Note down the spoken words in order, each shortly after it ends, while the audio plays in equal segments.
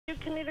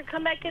can either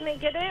come back in and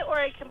get it, or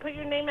I can put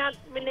your name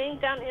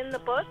down in the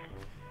book,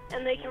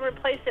 and they can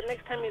replace it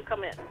next time you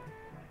come in.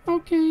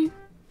 Okay. Is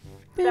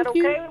that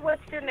okay?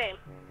 What's your name?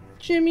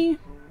 Jimmy.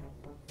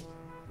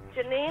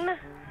 Janine?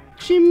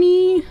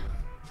 Jimmy.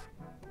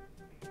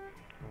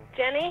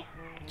 Jenny?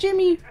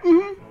 Jimmy.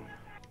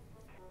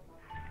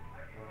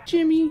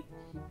 Jimmy.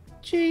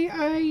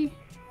 Jimmy.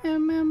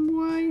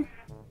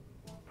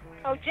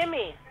 Oh,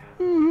 Jimmy.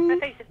 I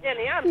thought you said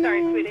Jenny. I'm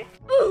sorry, sweetie.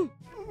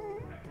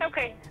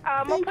 Okay,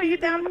 we'll put you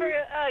down for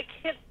a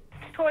kid's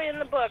toy in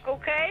the book,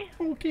 okay?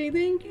 Okay,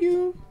 thank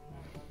you.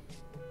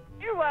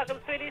 You're welcome,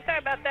 sweetie. Sorry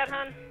about that,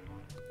 hon.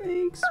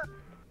 Thanks.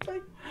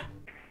 Bye.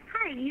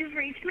 Hi, you've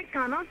reached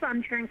McDonald's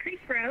on Turn Creek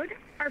Road.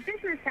 Our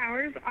business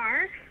hours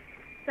are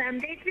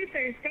Sunday through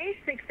Thursday,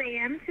 6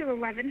 a.m. to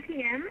 11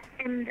 p.m.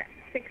 and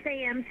 6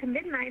 a.m. to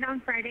midnight on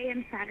Friday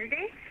and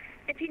Saturday.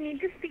 If you need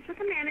to speak with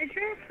a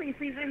manager, please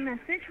leave a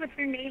message with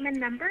your name and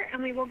number,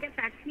 and we will get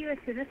back to you as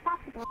soon as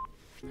possible.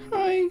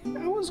 Hi,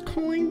 I was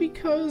calling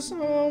because,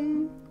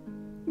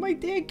 my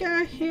dad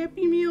got a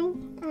Happy Meal,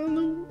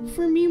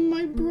 for me and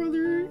my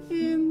brother,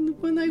 and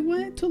when I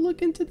went to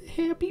look into the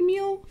Happy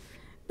Meal,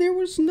 there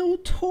was no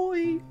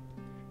toy,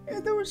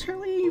 and there was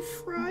hardly any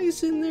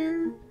fries in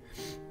there.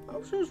 I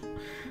was just...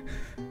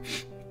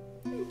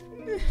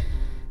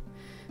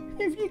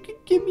 If you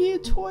could give me a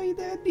toy,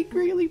 that'd be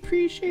greatly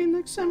appreciated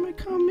next time I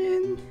come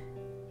in.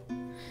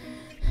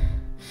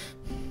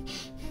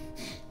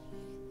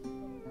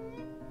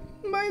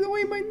 By the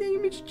way, my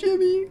name is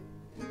Jimmy.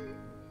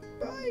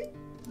 Bye.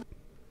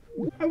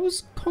 I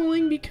was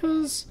calling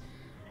because,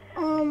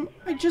 my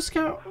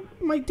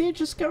dad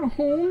just got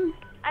home.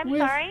 I'm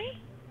sorry?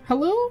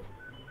 Hello?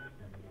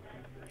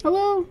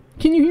 Hello?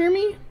 Can you hear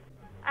me?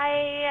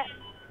 I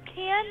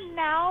can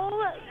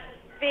now,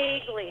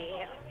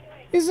 vaguely.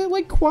 Is it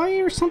like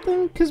quiet or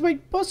something? Because I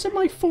busted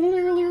my phone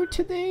earlier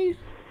today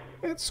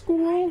at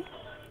school.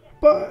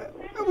 But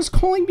I was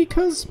calling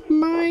because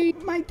my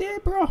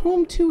dad brought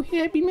home 2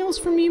 Happy Meals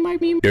for me, my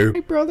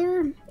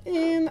brother.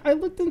 And I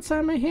looked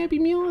inside my Happy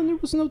Meal and there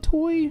was no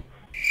toy.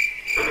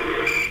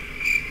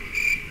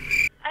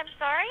 I'm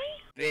sorry?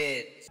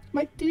 Bitch.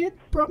 My dad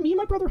brought me and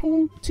my brother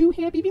home 2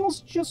 Happy Meals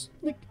just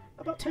like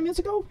about 10 minutes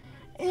ago.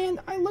 And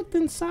I looked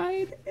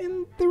inside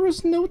and there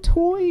was no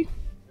toy.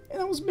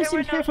 And I was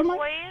missing half of my...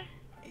 toys?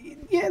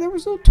 Yeah, there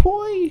was no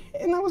toy,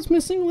 and I was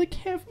missing like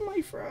half of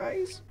my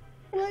fries.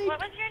 Like, what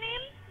was your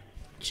name?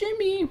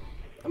 Jimmy.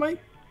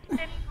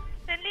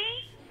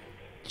 Cindy?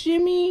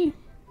 Jimmy.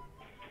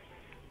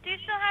 Do you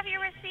still have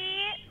your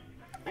receipt?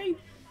 I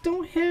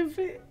don't have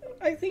it.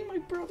 I think my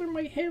brother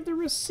might have the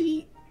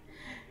receipt.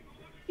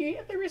 You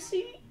have the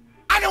receipt?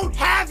 I don't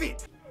have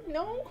it!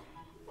 No?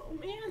 Oh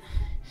man.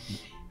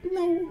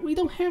 No, we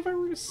don't have a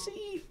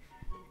receipt.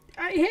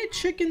 I had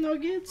chicken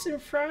nuggets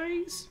and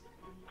fries.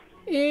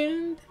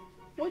 And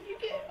what'd you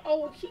get?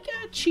 Oh, he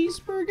got a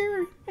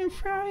cheeseburger and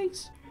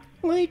fries.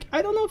 Like,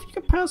 I don't know if you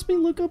could possibly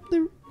look up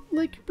the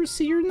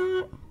receipt or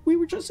not. We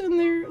were just in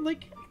there.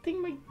 Like, I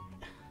think my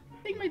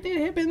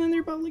dad had been in there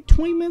about like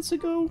 20 minutes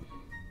ago.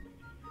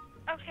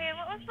 Okay,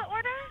 what was the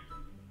order?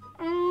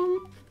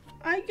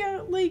 I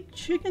got like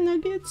chicken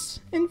nuggets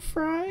and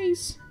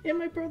fries, and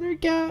my brother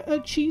got a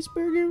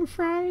cheeseburger and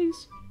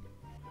fries.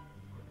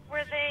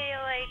 Were they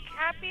like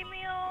Happy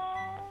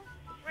Meals?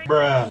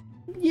 Bruh.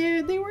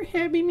 Yeah, they were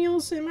Happy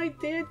Meals, and my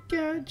dad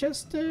got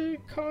just a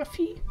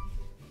coffee.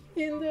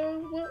 And,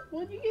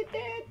 what'd you get,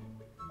 Dad?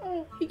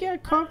 Oh, he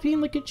got coffee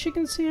and, like, a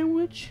chicken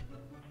sandwich.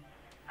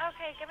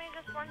 Okay, give me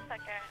just 1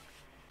 second.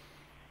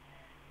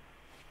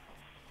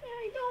 Yeah,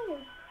 I know.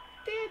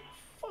 Dad,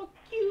 fuck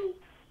you.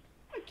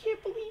 I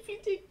can't believe you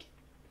did...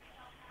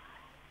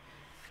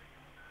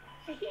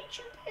 I hate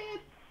you, Dad.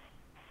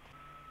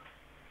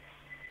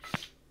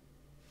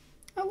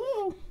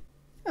 Hello?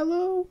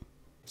 Hello?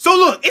 So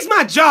look, it's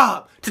my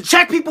job to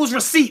check people's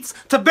receipts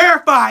to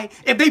verify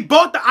if they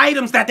bought the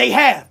items that they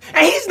have.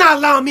 And he's not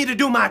allowing me to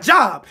do my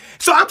job.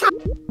 So I'm trying...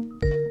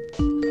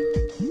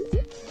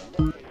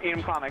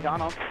 Ian call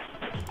McDonald's.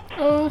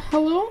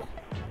 Hello?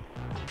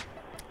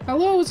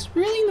 Hello, it's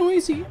really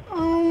noisy.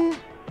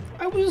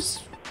 I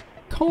was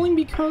calling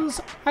because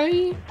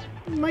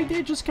my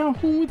dad just got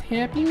home with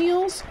Happy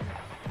Meals.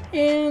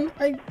 And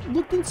I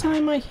looked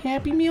inside my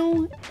Happy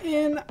Meal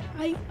and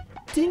I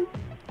didn't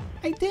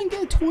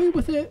get a toy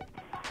with it,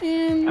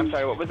 and... I'm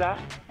sorry, what was that?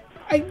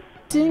 I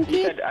didn't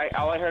you get... Said,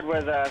 all I heard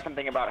was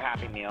something about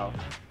Happy Meals.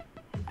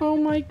 Oh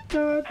my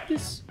god,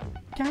 this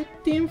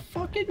goddamn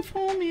fucking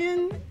phone,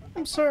 man.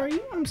 I'm sorry,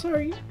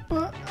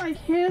 but I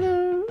had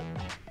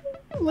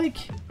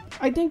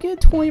I didn't get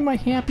a toy in my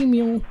Happy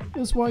Meal,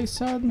 is what I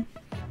said.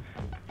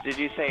 Did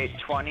you say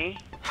 20?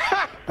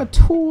 A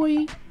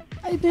toy.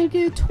 I didn't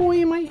get a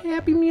toy in my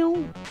Happy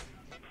Meal.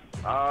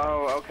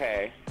 Oh,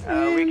 okay.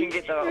 We can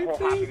get the whole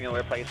Happy Meal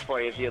replaced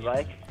for you if you'd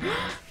like.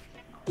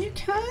 You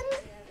can?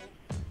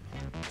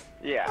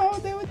 Yeah. Oh,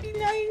 that would be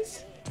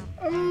nice.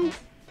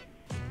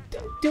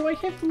 Do I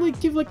have to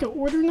give an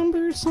order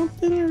number or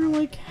something,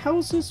 or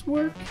how's this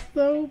work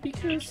though?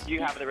 Because do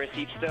you have the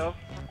receipt still?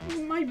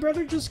 My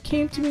brother just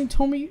came to me and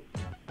told me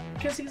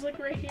because he's like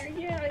right here.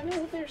 Yeah, I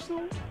know. There's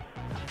no.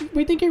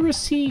 We didn't get a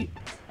receipt.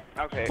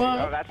 Okay.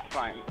 But- Oh, that's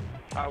fine.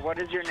 What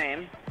is your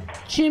name?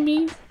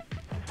 Jimmy,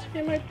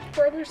 and my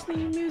brother's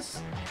name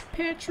is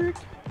Patrick.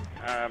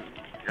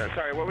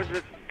 Sorry. What was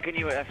the? Can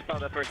you spell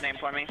the first name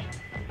for me?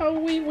 Oh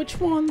wait, which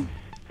one?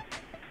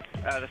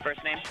 The first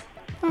name.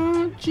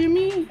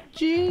 Jimmy,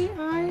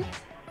 Jimmy.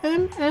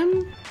 Okay.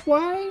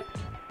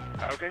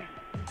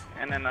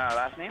 And then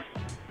last name.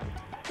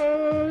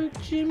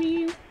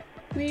 Jimmy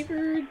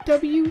Weaver,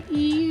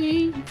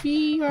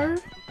 Weaver.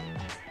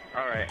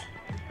 All right.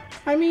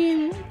 I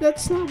mean,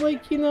 that's not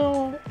like, you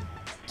know.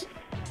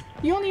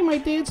 You don't need my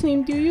dad's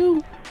name, do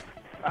you?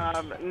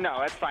 No,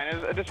 that's fine.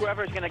 Just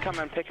whoever's gonna come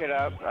and pick it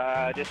up,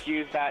 just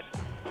use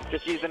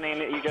the name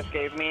that you just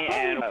gave me,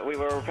 and we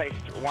will replace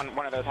one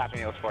of those Happy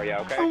Meals for you.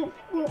 Okay? Oh,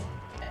 well.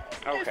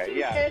 Okay.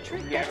 Yeah.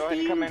 Patrick, Yeah. Go ahead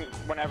and come in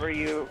whenever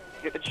you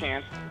get the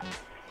chance,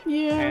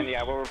 Yeah. and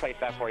yeah, we'll replace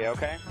that for you.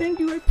 Okay? Thank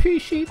you, I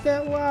appreciate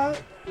that a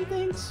lot.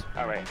 Thanks.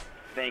 All right.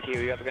 Thank you.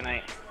 You have a good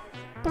night.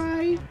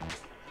 Bye.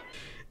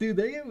 Dude,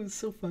 that guy was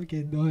so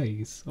fucking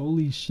nice.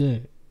 Holy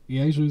shit. He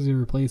actually was gonna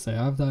replace it.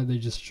 I thought they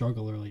just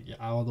struggle or like,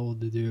 I don't know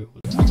what to do.